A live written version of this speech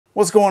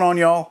What's going on,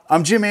 y'all?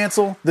 I'm Jim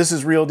Ansel. This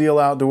is Real Deal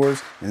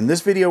Outdoors. And in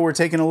this video, we're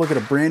taking a look at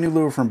a brand new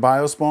lure from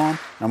BioSpawn. And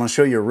I'm gonna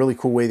show you a really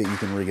cool way that you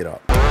can rig it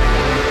up.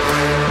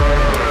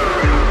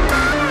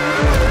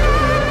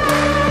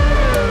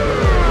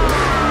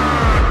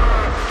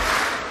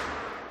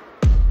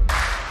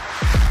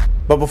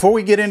 But before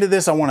we get into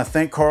this, I want to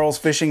thank Carl's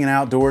Fishing and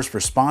Outdoors for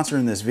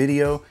sponsoring this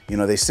video. You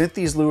know, they sent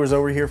these lures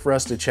over here for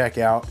us to check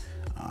out.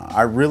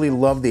 I really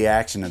love the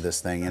action of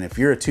this thing, and if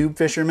you're a tube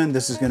fisherman,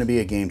 this is going to be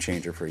a game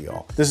changer for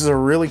y'all. This is a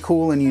really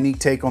cool and unique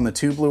take on the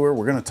tube lure.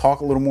 We're going to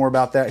talk a little more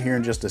about that here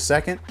in just a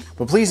second.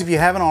 But please, if you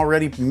haven't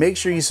already, make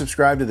sure you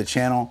subscribe to the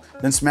channel,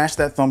 then smash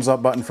that thumbs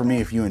up button for me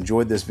if you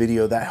enjoyed this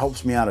video. That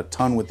helps me out a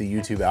ton with the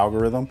YouTube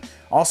algorithm.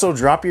 Also,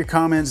 drop your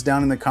comments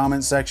down in the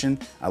comment section.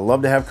 I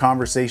love to have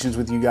conversations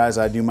with you guys.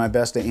 I do my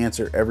best to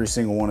answer every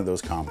single one of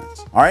those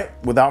comments. All right,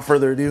 without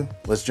further ado,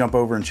 let's jump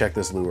over and check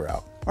this lure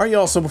out. All right,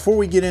 y'all, so before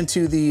we get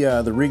into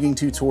the rigging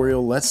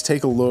tutorial, let's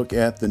take a look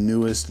at the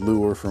newest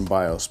lure from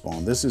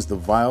BioSpawn. This is the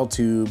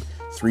VileTube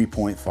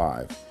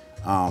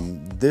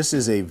 3.5. This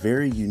is a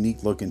very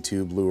unique looking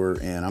tube lure,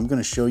 and I'm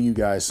gonna show you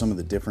guys some of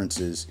the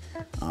differences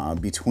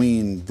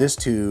between this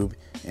tube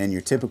and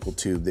your typical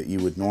tube that you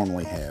would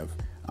normally have.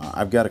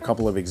 I've got a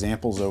couple of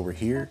examples over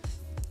here.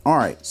 All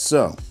right,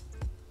 so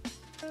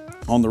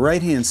on the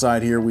right-hand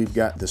side here, we've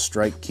got the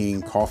Strike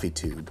King coffee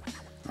tube.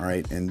 All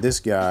right, and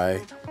this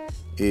guy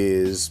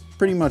is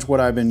pretty much what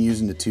I've been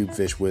using to tube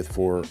fish with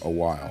for a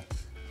while.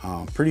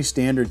 Pretty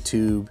standard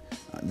tube.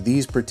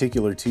 These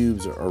particular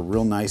tubes are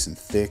real nice and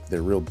thick.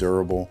 They're real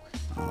durable.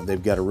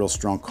 They've got a real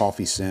strong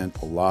coffee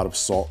scent, a lot of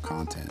salt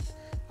content.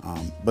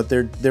 But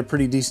they're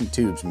pretty decent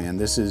tubes, man.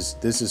 This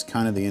is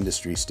kind of the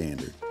industry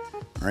standard.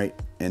 All right,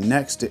 and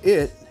next to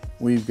it,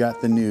 we've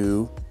got the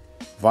new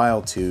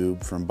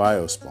VileTube from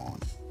BioSpawn.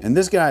 And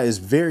this guy is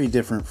very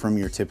different from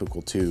your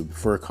typical tube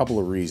for a couple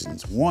of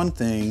reasons. One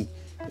thing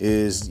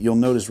is you'll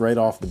notice right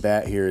off the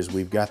bat here is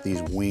we've got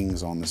these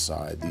wings on the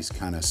side, these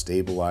kind of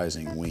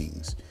stabilizing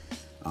wings.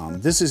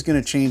 This is going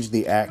to change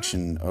the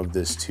action of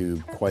this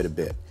tube quite a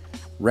bit.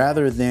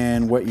 Rather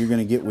than what you're going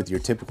to get with your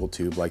typical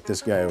tube, like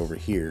this guy over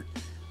here,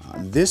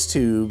 this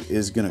tube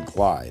is going to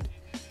glide.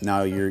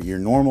 Now your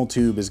normal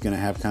tube is going to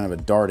have kind of a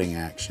darting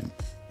action,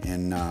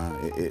 and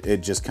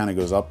it just kind of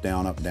goes up,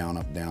 down, up, down,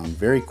 up, down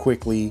very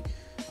quickly.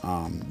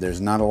 There's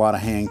not a lot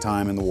of hang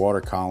time in the water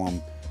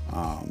column.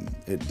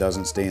 It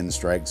doesn't stay in the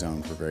strike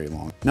zone for very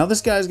long. Now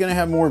this guy is going to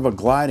have more of a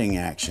gliding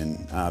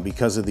action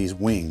because of these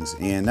wings,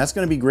 and that's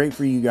going to be great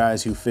for you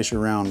guys who fish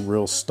around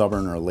real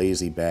stubborn or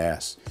lazy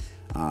bass,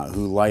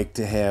 who like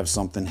to have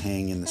something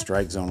hang in the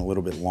strike zone a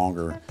little bit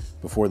longer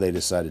before they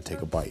decide to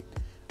take a bite.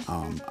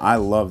 I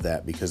love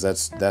that because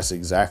that's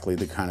exactly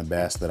the kind of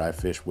bass that I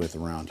fish with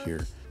around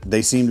here.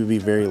 They seem to be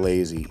very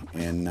lazy,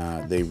 and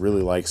they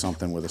really like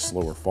something with a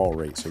slower fall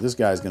rate. So this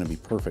guy is going to be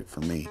perfect for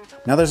me.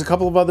 Now there's a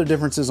couple of other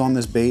differences on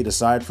this bait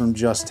aside from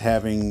just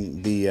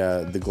having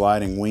the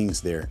gliding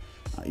wings there.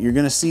 You're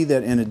going to see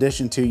that in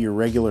addition to your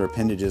regular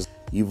appendages,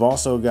 you've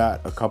also got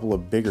a couple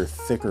of bigger,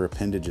 thicker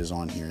appendages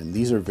on here. And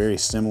these are very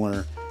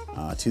similar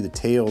to the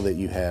tail that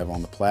you have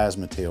on the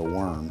plasma tail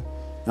worm.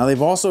 Now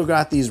they've also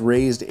got these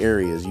raised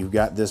areas. You've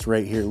got this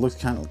right here. It looks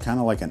kind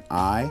of like an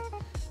eye.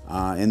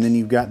 And then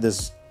you've got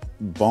this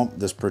bump,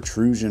 this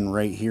protrusion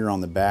right here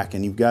on the back,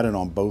 and you've got it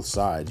on both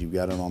sides. You've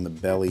got it on the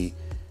belly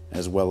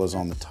as well as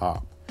on the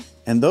top.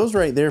 And those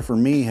right there for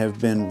me have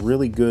been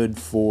really good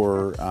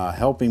for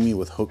helping me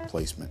with hook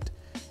placement.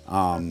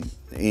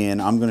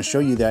 And I'm going to show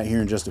you that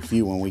here in just a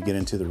few when we get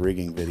into the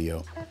rigging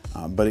video.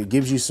 But it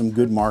gives you some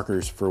good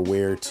markers for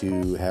where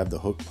to have the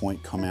hook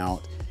point come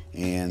out,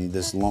 and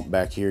this lump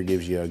back here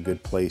gives you a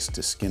good place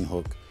to skin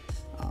hook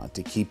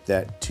to keep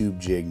that tube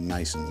jig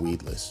nice and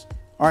weedless.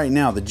 All right,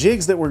 now the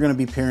jigs that we're going to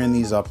be pairing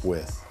these up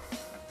with,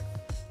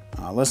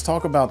 let's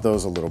talk about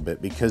those a little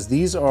bit because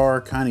these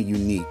are kind of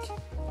unique.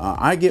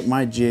 I get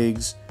my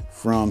jigs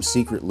from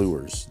Secret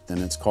Lures, then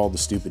it's called the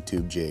Stupid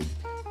Tube jig.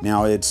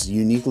 Now it's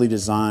uniquely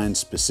designed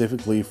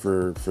specifically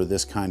for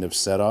this kind of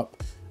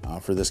setup,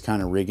 for this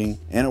kind of rigging,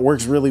 and it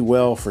works really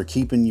well for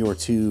keeping your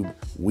tube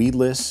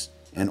weedless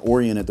and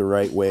oriented the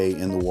right way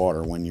in the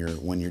water when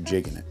you're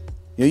jigging it.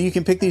 You know, you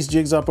can pick these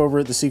jigs up over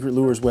at the Secret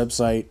Lures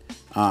website.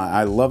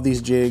 I love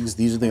these jigs.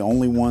 These are the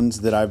only ones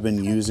that I've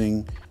been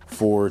using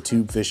for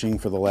tube fishing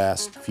for the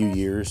last few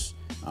years,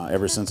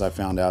 ever since I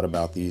found out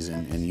about these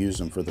and used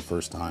them for the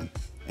first time.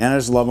 And I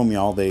just love them,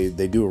 y'all.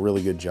 They do a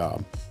really good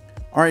job.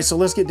 All right, so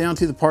let's get down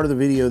to the part of the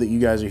video that you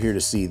guys are here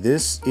to see.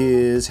 This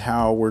is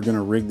how we're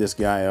gonna rig this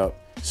guy up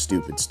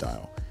stupid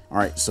style. All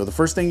right, so the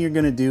first thing you're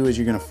gonna do is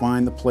you're gonna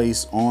find the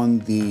place on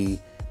the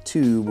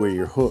tube where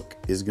your hook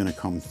is gonna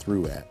come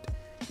through at.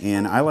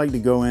 And I like to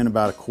go in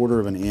about 1/4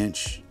 of an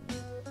inch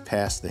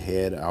past the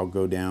head. I'll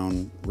go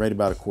down right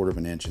about 1/4 of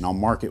an inch and I'll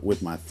mark it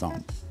with my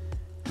thumb.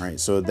 All right,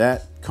 so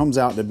that comes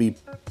out to be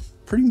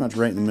pretty much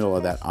right in the middle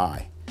of that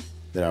eye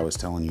that I was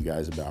telling you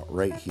guys about,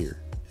 right here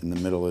in the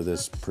middle of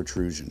this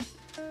protrusion.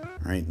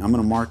 All right, I'm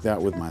gonna mark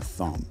that with my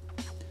thumb.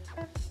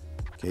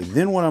 Okay,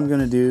 then what I'm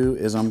gonna do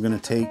is I'm gonna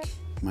take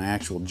my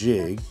actual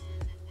jig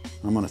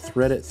I'm going to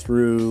thread it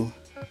through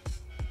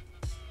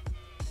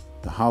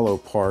the hollow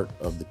part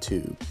of the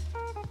tube.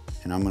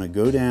 And I'm going to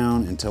go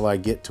down until I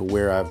get to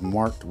where I've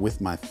marked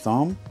with my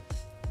thumb,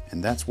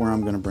 and that's where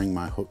I'm going to bring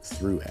my hook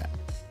through at.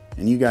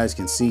 And you guys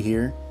can see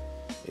here,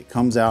 it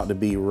comes out to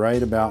be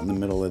right about in the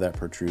middle of that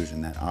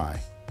protrusion, that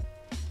eye.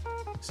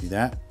 See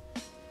that?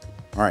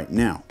 All right,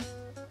 now,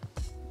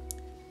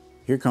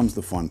 here comes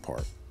the fun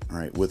part. All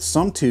right, with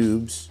some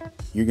tubes,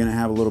 you're going to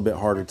have a little bit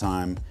harder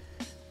time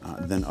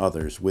than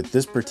others. With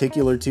this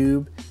particular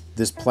tube,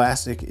 this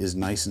plastic is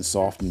nice and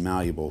soft and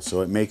malleable,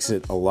 so it makes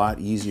it a lot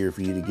easier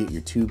for you to get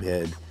your tube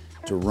head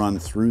to run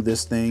through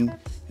this thing,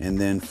 and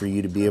then for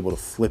you to be able to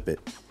flip it.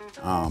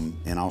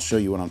 And I'll show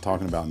you what I'm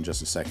talking about in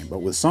just a second.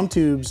 But with some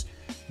tubes,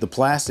 the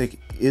plastic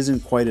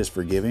isn't quite as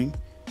forgiving,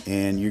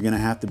 and you're going to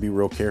have to be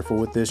real careful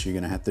with this. You're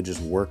going to have to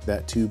just work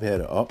that tube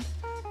head up,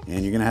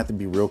 and you're going to have to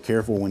be real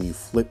careful when you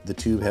flip the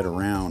tube head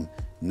around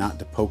not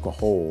to poke a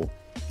hole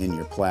in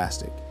your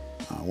plastic.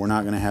 We're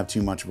not going to have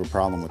too much of a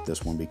problem with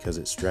this one because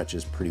it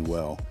stretches pretty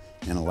well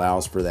and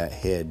allows for that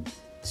head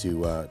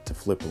to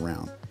flip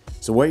around.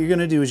 So what you're going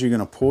to do is you're going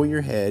to pull your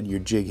head, your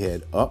jig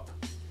head, up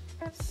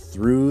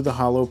through the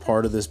hollow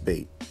part of this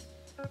bait,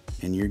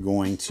 and you're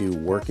going to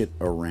work it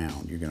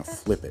around. You're going to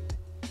flip it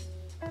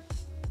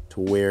to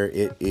where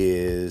it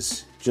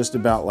is just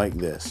about like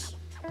this.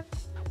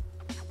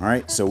 All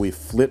right, so we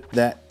flipped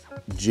that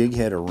jig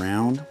head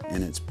around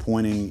and it's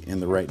pointing in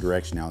the right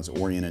direction now. It's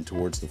oriented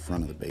towards the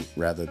front of the bait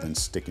rather than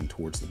sticking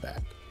towards the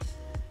back.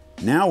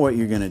 Now what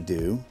you're going to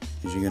do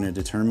is you're going to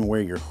determine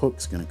where your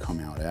hook's going to come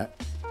out at.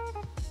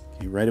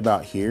 Okay, right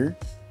about here,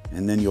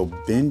 and then you'll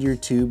bend your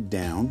tube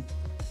down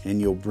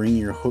and you'll bring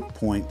your hook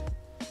point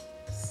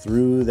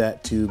through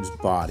that tube's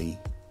body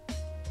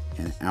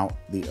and out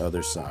the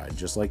other side,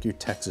 just like you're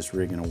Texas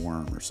rigging a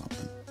worm or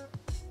something.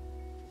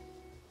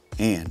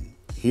 And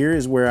here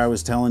is where I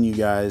was telling you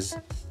guys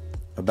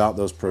about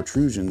those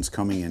protrusions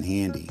coming in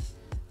handy.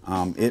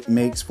 It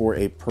makes for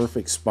a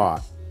perfect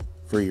spot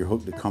for your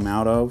hook to come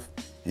out of,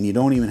 and you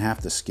don't even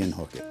have to skin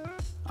hook it.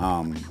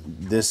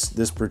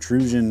 This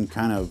protrusion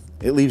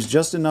it leaves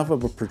just enough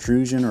of a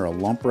protrusion or a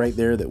lump right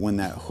there that when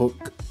that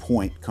hook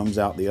point comes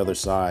out the other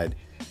side,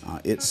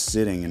 it's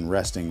sitting and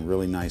resting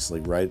really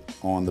nicely right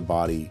on the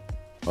body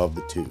of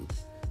the tube.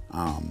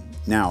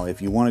 Now,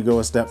 if you want to go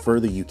a step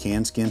further, you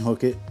can skin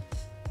hook it,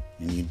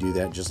 and you do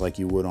that just like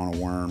you would on a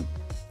worm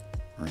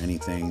or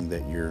anything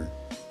that you're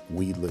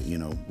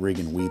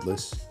rigging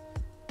weedless.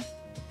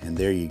 And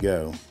there you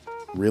go,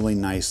 really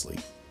nicely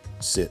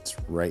sits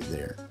right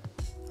there.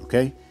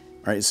 Okay,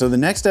 all right, so the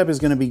next step is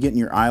going to be getting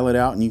your eyelet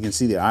out, and you can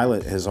see the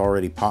eyelet has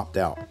already popped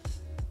out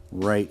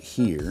right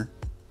here.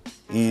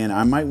 And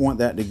I might want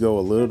that to go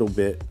a little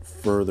bit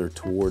further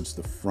towards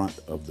the front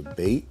of the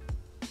bait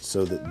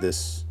so that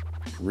this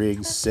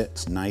rig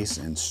sits nice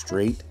and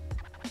straight.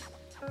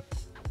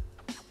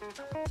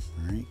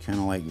 All right, kind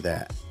of like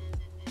that.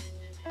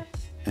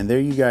 And there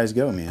you guys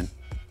go, man.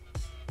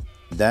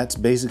 That's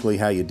basically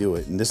how you do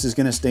it. And this is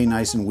going to stay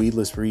nice and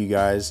weedless for you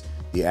guys.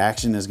 The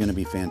action is going to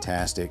be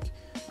fantastic.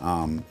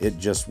 It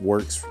just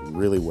works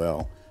really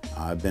well.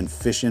 I've been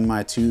fishing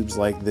my tubes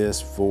like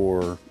this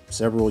for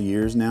several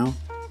years now,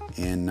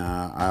 and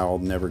I'll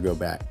never go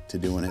back to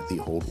doing it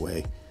the old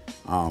way.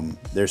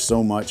 There's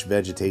so much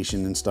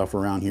vegetation and stuff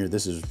around here.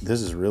 This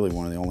is really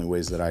one of the only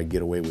ways that I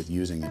get away with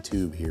using a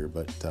tube here.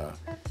 But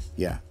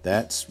yeah,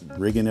 that's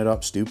rigging it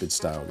up stupid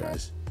style,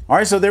 guys. All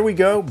right, so there we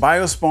go.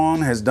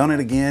 BioSpawn has done it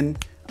again.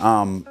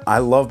 I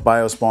love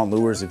BioSpawn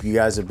lures. If you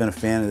guys have been a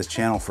fan of this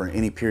channel for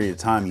any period of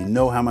time, you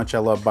know how much I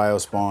love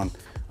BioSpawn.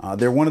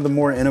 They're one of the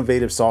more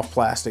innovative soft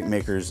plastic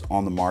makers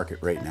on the market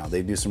right now.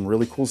 They do some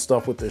really cool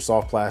stuff with their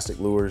soft plastic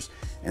lures,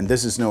 and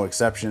this is no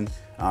exception.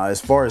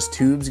 As far as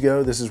tubes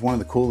go, this is one of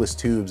the coolest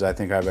tubes I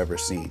think I've ever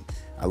seen.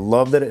 I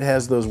love that it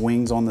has those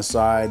wings on the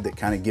side that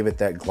kind of give it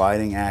that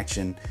gliding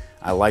action.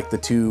 I like the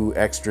 2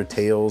 extra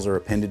tails or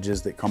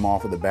appendages that come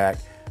off of the back.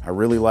 I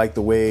really like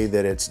the way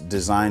that it's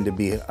designed to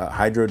be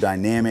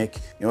hydrodynamic.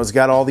 You know, it's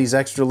got all these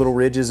extra little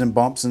ridges and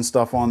bumps and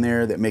stuff on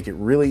there that make it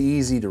really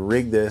easy to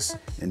rig this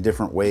in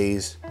different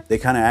ways. They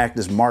kind of act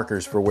as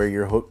markers for where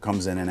your hook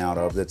comes in and out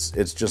of. It's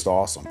just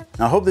awesome.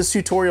 Now, I hope this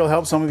tutorial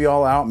helps some of you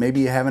all out.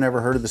 Maybe you haven't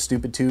ever heard of the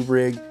stupid tube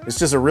rig. It's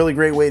just a really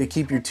great way to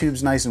keep your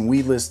tubes nice and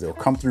weedless. They'll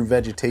come through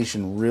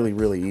vegetation really,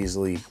 really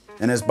easily.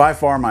 And it's by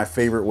far my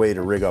favorite way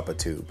to rig up a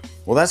tube.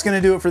 Well, that's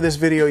gonna do it for this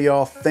video,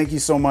 y'all. Thank you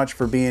so much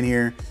for being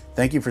here.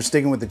 Thank you for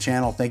sticking with the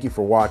channel. Thank you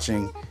for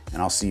watching,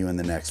 and I'll see you in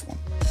the next one.